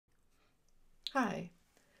Hi,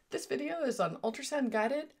 this video is on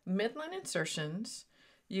ultrasound-guided midline insertions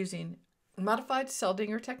using modified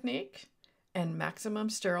Seldinger technique and maximum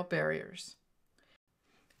sterile barriers.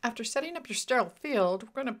 After setting up your sterile field,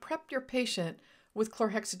 we're going to prep your patient with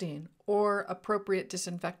chlorhexidine or appropriate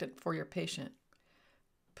disinfectant for your patient.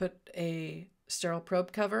 Put a sterile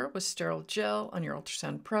probe cover with sterile gel on your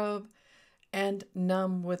ultrasound probe and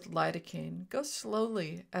numb with lidocaine. Go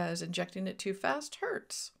slowly, as injecting it too fast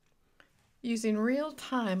hurts. Using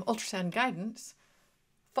real-time ultrasound guidance,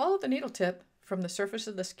 follow the needle tip from the surface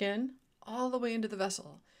of the skin all the way into the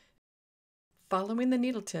vessel. Following the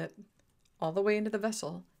needle tip all the way into the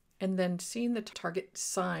vessel and then seeing the target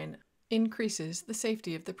sign increases the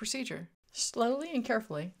safety of the procedure. Slowly and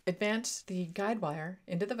carefully advance the guide wire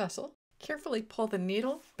into the vessel. Carefully pull the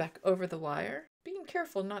needle back over the wire, being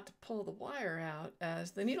careful not to pull the wire out as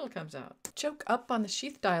the needle comes out. Choke up on the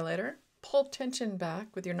sheath dilator. Pull tension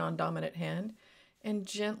back with your non-dominant hand and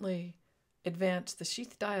gently advance the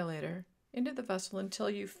sheath dilator into the vessel until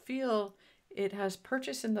you feel it has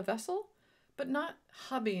purchase in the vessel, but not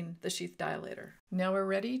hubbing the sheath dilator. Now we're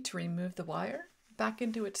ready to remove the wire back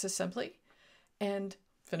into its assembly and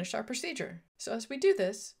finish our procedure. So as we do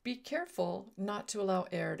this, be careful not to allow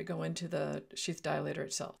air to go into the sheath dilator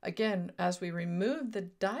itself. Again, as we remove the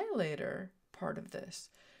dilator part of this,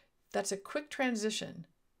 that's a quick transition.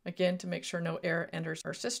 Again, to make sure no air enters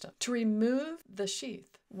our system. To remove the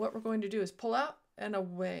sheath, what we're going to do is pull out and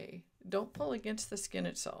away. Don't pull against the skin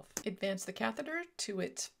itself. Advance the catheter to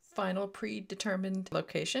its final predetermined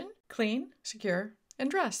location. Clean, secure, and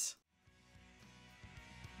dress.